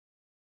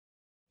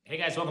Hey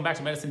guys, welcome back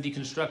to Medicine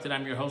Deconstructed.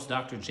 I'm your host,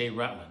 Dr. Jay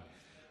Rutland.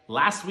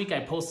 Last week I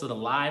posted a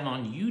live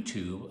on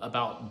YouTube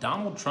about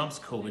Donald Trump's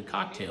COVID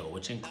cocktail,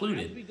 which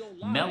included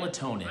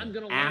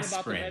melatonin,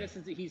 aspirin,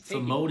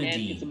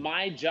 famotidine,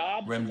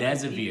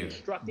 remdesivir,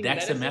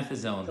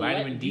 dexamethasone,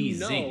 vitamin D,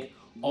 zinc.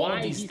 All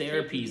of these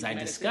therapies I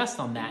discussed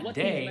on that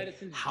day,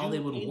 how they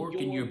would work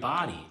in your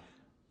body.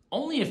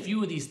 Only a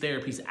few of these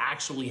therapies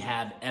actually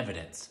have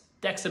evidence.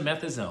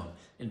 Dexamethasone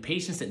in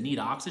patients that need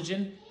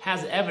oxygen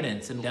has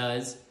evidence and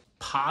does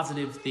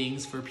positive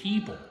things for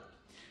people.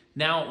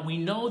 Now, we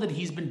know that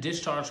he's been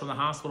discharged from the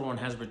hospital and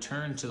has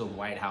returned to the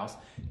White House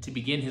to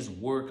begin his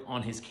work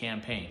on his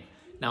campaign.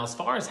 Now, as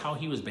far as how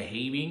he was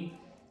behaving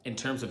in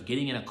terms of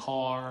getting in a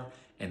car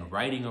and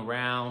riding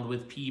around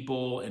with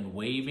people and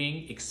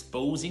waving,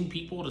 exposing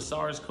people to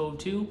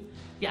SARS-CoV-2,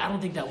 yeah, I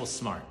don't think that was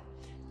smart.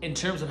 In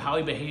terms of how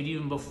he behaved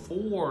even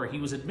before he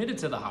was admitted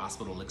to the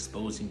hospital,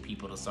 exposing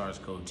people to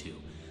SARS-CoV-2,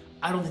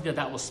 I don't think that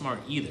that was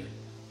smart either.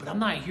 But I'm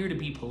not here to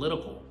be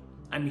political.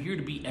 I'm here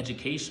to be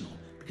educational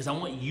because I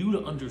want you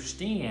to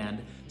understand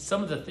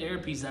some of the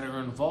therapies that are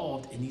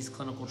involved in these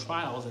clinical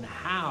trials and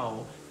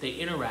how they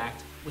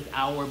interact with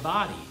our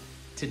body.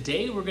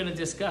 Today, we're going to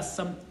discuss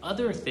some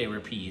other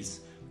therapies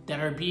that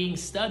are being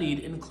studied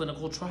in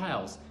clinical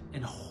trials,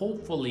 and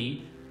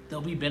hopefully they'll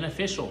be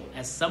beneficial,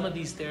 as some of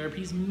these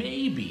therapies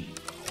may be.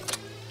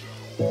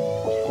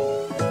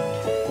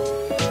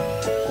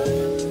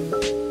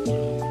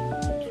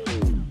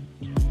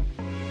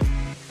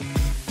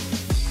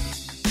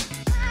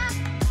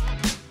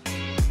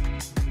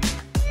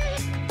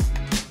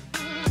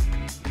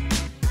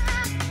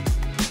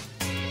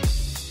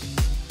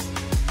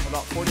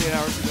 About 48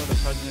 hours ago, the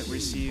president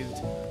received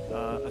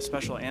a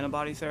special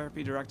antibody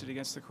therapy directed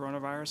against the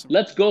coronavirus.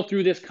 Let's go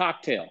through this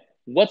cocktail.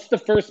 What's the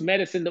first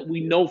medicine that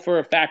we know for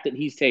a fact that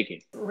he's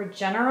taking?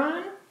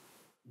 Regeneron?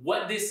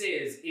 What this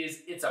is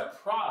it's a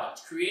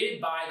product created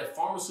by the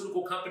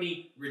pharmaceutical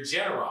company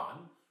Regeneron,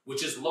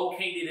 which is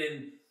located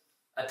in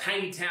a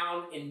tiny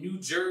town in New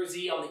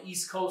Jersey on the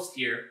East Coast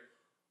here.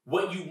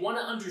 What you want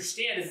to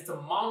understand is it's a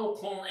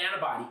monoclonal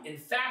antibody. In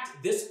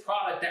fact, this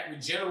product that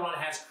Regeneron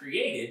has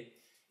created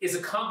is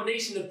a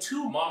combination of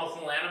two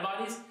monoclonal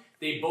antibodies.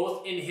 They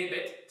both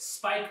inhibit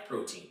spike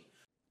protein.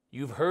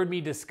 You've heard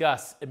me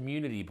discuss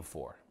immunity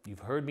before. You've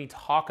heard me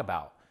talk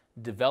about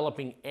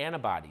developing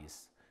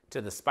antibodies to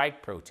the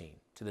spike protein,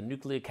 to the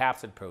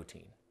nucleocapsid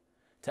protein,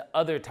 to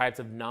other types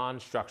of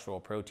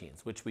non-structural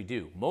proteins, which we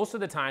do. Most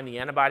of the time, the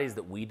antibodies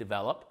that we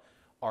develop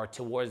are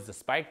towards the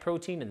spike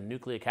protein and the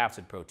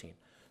nucleocapsid protein.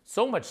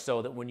 So much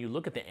so that when you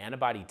look at the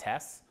antibody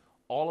tests,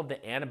 all of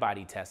the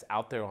antibody tests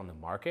out there on the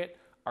market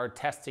are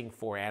testing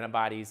for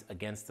antibodies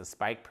against the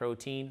spike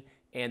protein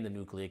and the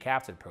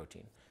nucleocapsid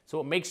protein. So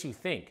it makes you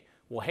think,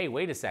 well, hey,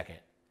 wait a second.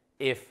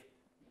 If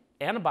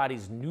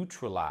antibodies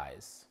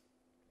neutralize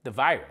the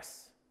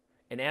virus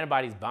and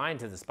antibodies bind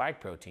to the spike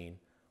protein,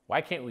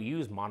 why can't we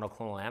use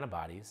monoclonal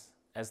antibodies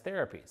as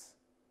therapies?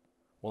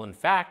 Well, in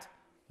fact,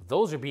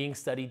 those are being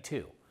studied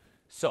too.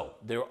 So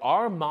there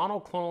are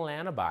monoclonal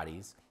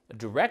antibodies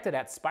directed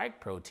at spike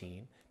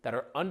protein that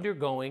are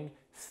undergoing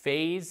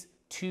phase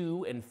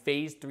 2 and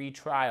phase 3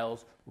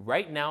 trials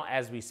right now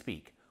as we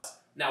speak.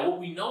 Now, what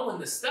we know in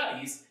the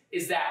studies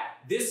is that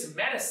this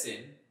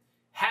medicine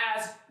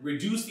has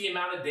reduced the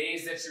amount of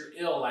days that you're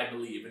ill, I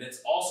believe, and it's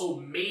also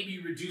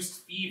maybe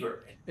reduced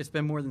fever. It's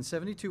been more than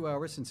 72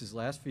 hours since his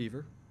last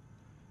fever.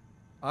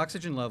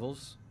 Oxygen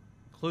levels,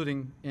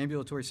 including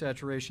ambulatory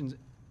saturations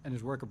and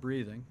his work of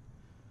breathing,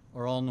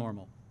 are all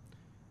normal.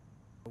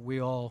 We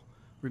all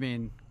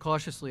remain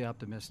cautiously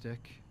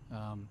optimistic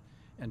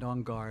and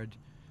on guard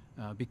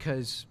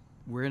because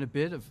we're in a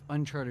bit of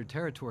uncharted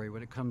territory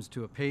when it comes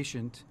to a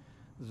patient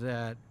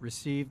that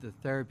received the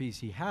therapies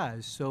he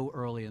has so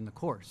early in the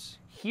course.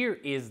 Here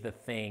is the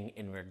thing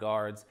in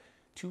regards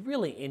to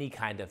really any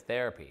kind of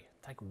therapy.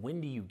 It's like,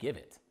 when do you give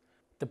it?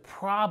 The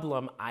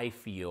problem I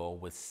feel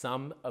with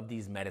some of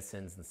these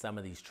medicines and some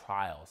of these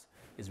trials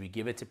is we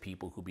give it to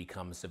people who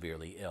become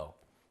severely ill.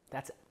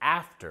 That's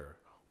after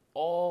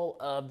all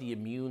of the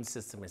immune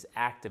system is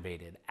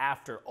activated,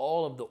 after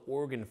all of the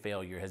organ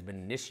failure has been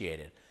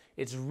initiated.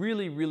 It's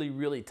really, really,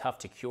 really tough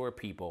to cure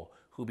people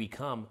who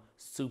become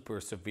super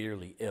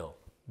severely ill.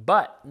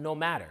 But no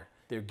matter,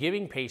 they're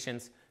giving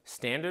patients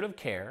standard of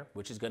care,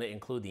 which is going to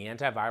include the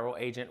antiviral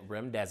agent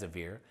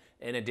remdesivir,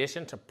 in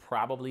addition to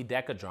probably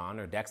Decadron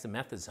or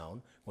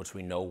dexamethasone, which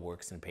we know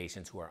works in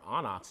patients who are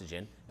on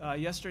oxygen.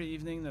 Yesterday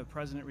evening, the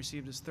president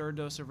received his third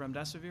dose of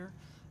remdesivir.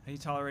 He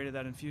tolerated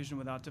that infusion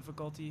without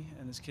difficulty,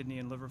 and his kidney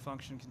and liver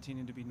function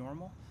continued to be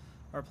normal.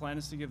 Our plan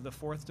is to give the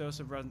fourth dose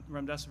of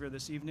remdesivir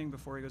this evening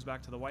before he goes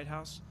back to the White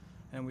House,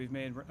 and we've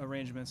made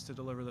arrangements to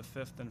deliver the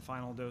fifth and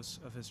final dose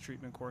of his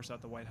treatment course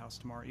at the White House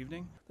tomorrow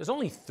evening. There's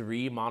only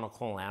 3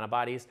 monoclonal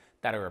antibodies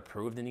that are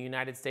approved in the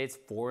United States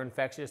for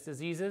infectious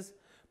diseases,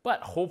 but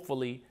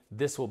hopefully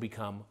this will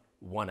become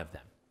one of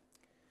them.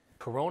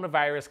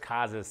 Coronavirus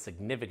causes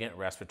significant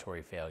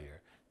respiratory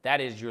failure.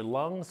 That is, your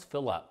lungs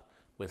fill up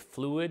with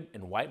fluid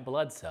and white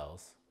blood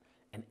cells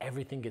and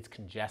everything gets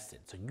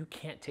congested. So you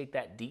can't take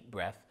that deep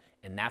breath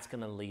and that's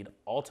going to lead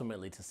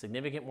ultimately to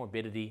significant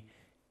morbidity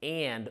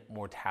and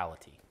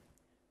mortality.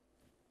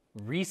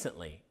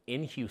 Recently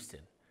in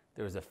Houston,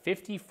 there was a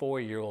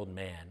 54-year-old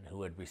man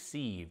who had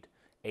received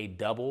a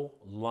double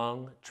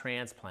lung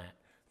transplant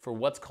for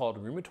what's called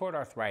rheumatoid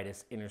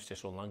arthritis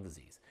interstitial lung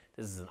disease.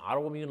 This is an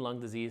autoimmune lung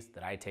disease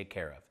that I take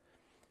care of.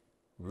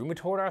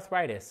 Rheumatoid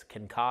arthritis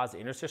can cause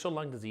interstitial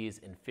lung disease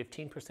in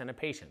 15% of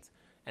patients,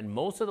 and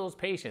most of those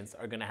patients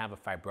are going to have a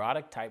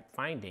fibrotic type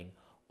finding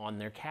on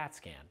their CAT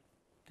scan.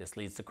 This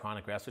leads to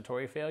chronic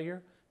respiratory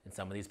failure, and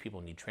some of these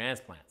people need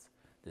transplants.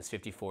 This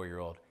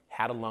 54-year-old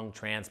had a lung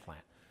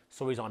transplant,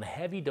 so he's on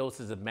heavy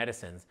doses of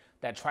medicines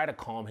that try to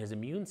calm his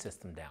immune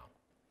system down.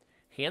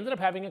 He ended up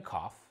having a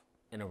cough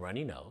and a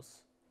runny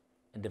nose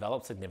and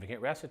developed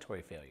significant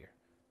respiratory failure.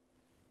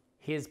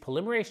 His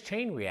polymerase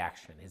chain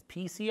reaction, his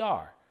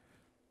PCR,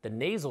 the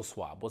nasal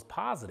swab, was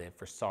positive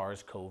for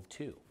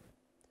SARS-CoV-2.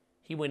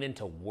 He went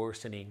into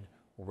worsening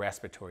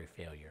respiratory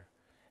failure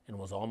and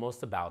was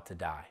almost about to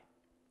die.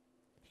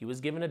 He was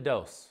given a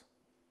dose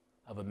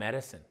of a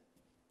medicine,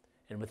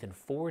 and within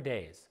 4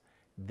 days,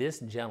 this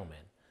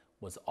gentleman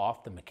was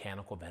off the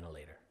mechanical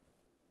ventilator.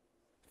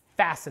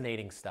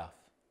 Fascinating stuff.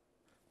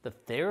 The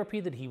therapy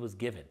that he was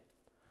given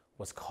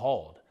was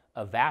called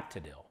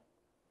Aviptadil,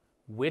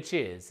 which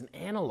is an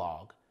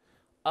analog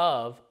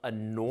of a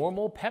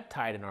normal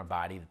peptide in our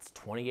body that's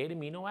 28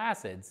 amino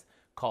acids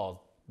called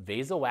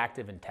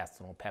vasoactive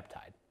intestinal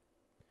peptide.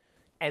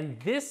 And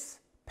this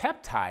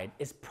peptide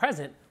is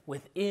present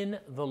within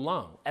the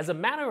lung. As a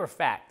matter of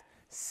fact,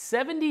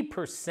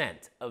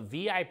 70% of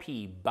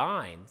VIP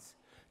binds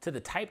to the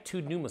type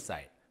 2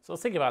 pneumocyte. So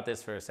let's think about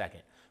this for a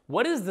second.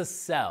 What is the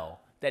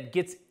cell that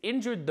gets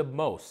injured the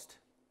most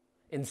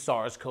in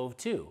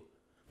SARS-CoV-2?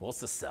 Well, it's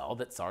the cell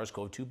that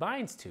SARS-CoV-2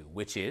 binds to,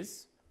 which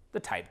is the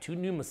type 2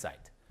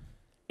 pneumocyte.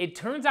 It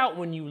turns out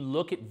when you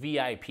look at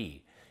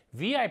VIP,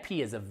 VIP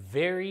is a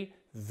very,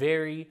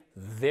 very,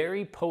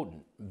 very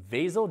potent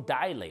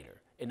vasodilator.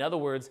 In other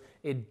words,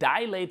 it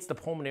dilates the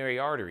pulmonary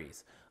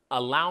arteries,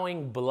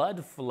 allowing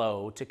blood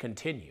flow to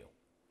continue.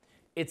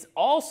 It's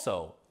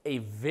also a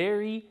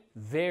very,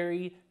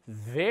 very,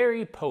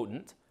 very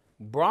potent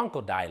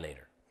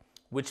bronchodilator,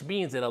 which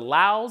means it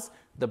allows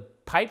the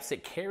pipes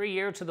that carry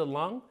air to the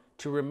lung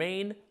to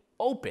remain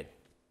open.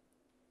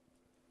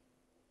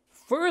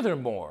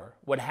 Furthermore,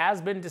 what has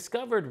been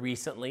discovered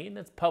recently, and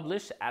it's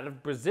published out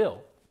of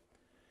Brazil,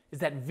 is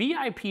that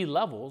VIP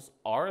levels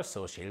are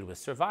associated with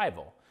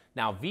survival.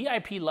 Now,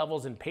 VIP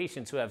levels in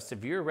patients who have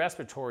severe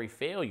respiratory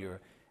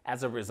failure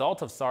as a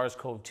result of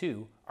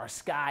SARS-CoV-2 are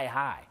sky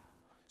high.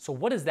 So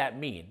what does that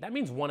mean? That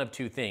means one of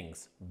two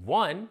things.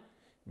 One,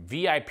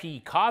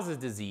 VIP causes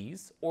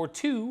disease, or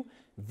two,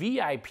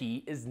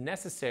 VIP is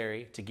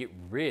necessary to get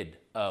rid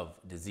of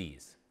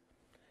disease.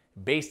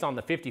 Based on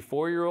the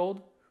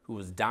 54-year-old who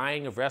was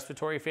dying of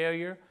respiratory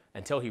failure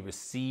until he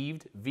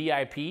received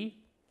VIP,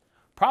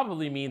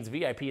 probably means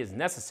VIP is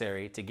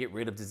necessary to get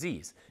rid of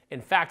disease.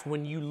 In fact,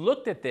 when you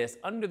looked at this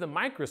under the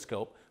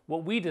microscope,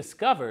 what we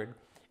discovered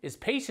is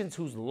patients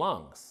whose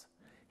lungs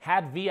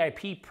had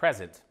VIP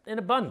present in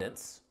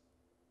abundance,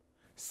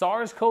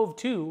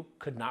 SARS-CoV-2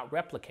 could not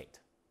replicate.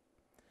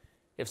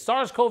 If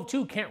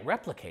SARS-CoV-2 can't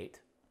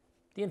replicate,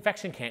 the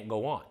infection can't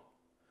go on.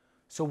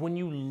 So when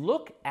you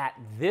look at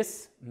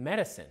this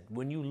medicine,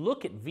 when you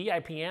look at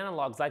VIP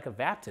analogs like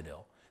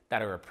Aviptadil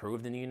that are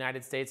approved in the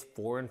United States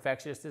for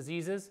infectious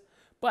diseases,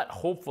 but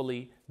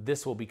hopefully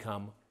this will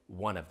become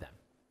one of them.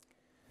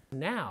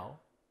 Now,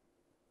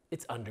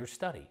 it's under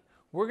study.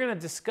 We're going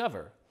to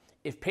discover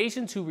if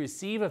patients who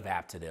receive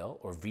Aviptadil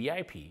or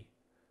VIP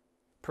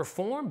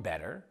perform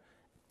better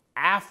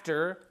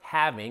after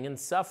having and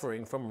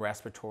suffering from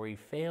respiratory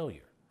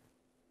failure.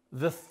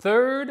 The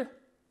third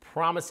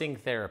promising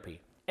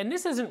therapy, and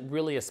this isn't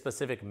really a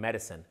specific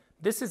medicine,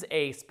 this is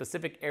a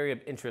specific area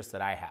of interest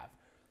that I have.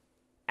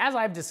 As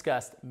I've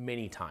discussed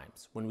many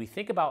times, when we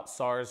think about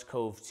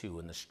SARS-CoV-2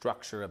 and the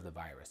structure of the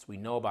virus, we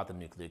know about the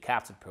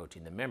nucleocapsid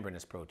protein, the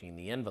membranous protein,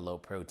 the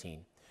envelope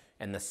protein,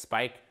 and the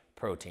spike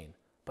protein.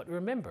 But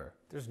remember,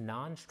 there's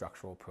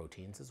non-structural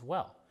proteins as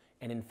well.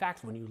 And in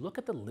fact, when you look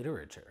at the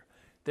literature,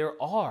 there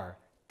are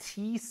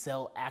T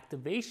cell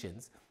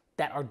activations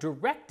that are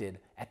directed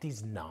at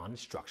these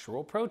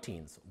non-structural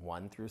proteins,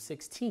 1 through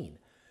 16.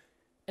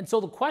 And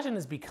so the question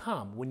has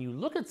become, when you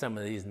look at some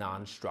of these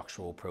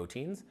non-structural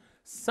proteins,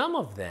 some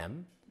of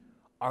them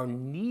are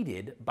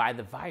needed by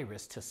the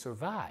virus to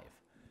survive.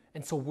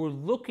 And so we're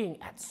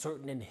looking at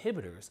certain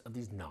inhibitors of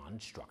these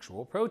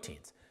non-structural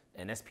proteins.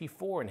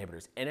 NSP4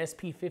 inhibitors,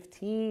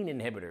 NSP15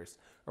 inhibitors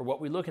are what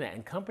we're looking at.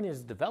 And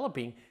companies are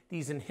developing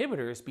these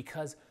inhibitors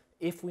because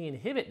if we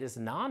inhibit this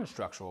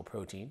non-structural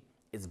protein,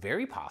 it's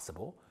very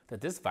possible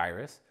that this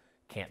virus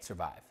can't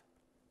survive.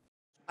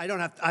 I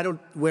don't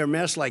wear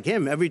masks like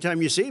him. Every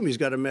time you see him, he's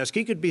got a mask.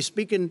 He could be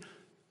speaking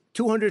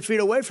 200 feet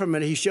away from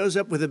it. He shows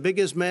up with the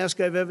biggest mask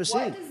I've ever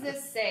seen. What does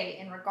this say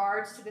in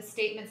regards to the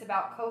statements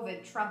about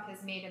COVID Trump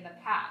has made in the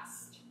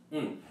past?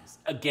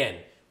 Again,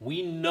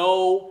 we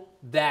know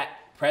that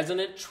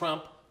President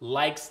Trump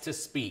likes to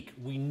speak.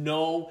 We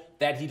know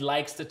that he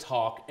likes to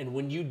talk. And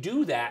when you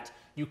do that,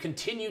 you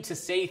continue to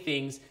say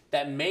things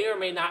that may or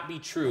may not be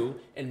true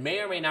and may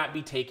or may not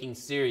be taken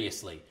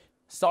seriously.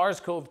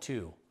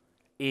 SARS-CoV-2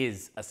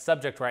 is a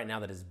subject right now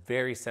that is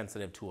very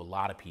sensitive to a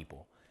lot of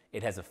people.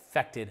 It has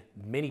affected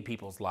many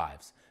people's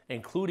lives,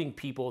 including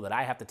people that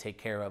I have to take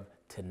care of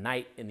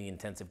tonight in the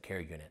intensive care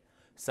unit.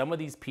 Some of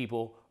these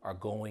people are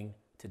going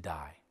to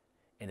die,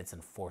 and it's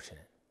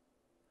unfortunate.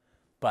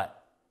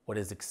 But what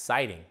is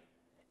exciting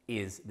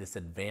is this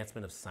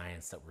advancement of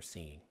science that we're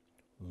seeing,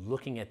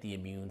 looking at the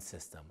immune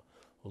system,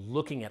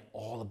 looking at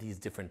all of these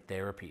different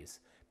therapies,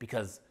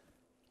 because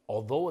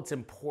although it's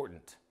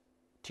important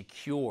to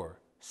cure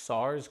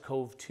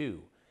SARS-CoV-2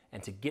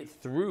 and to get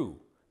through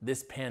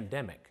this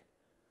pandemic,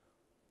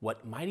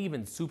 what might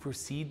even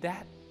supersede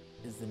that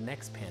is the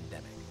next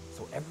pandemic.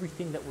 So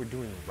everything that we're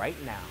doing right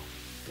now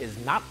is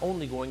not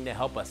only going to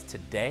help us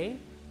today,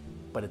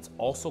 but it's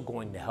also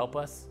going to help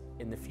us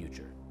in the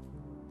future.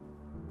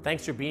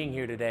 Thanks for being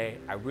here today.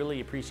 I really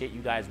appreciate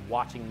you guys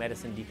watching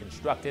Medicine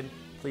Deconstructed.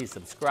 Please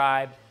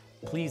subscribe,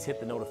 please hit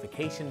the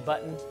notification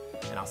button,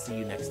 and I'll see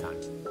you next time.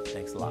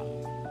 Thanks a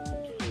lot.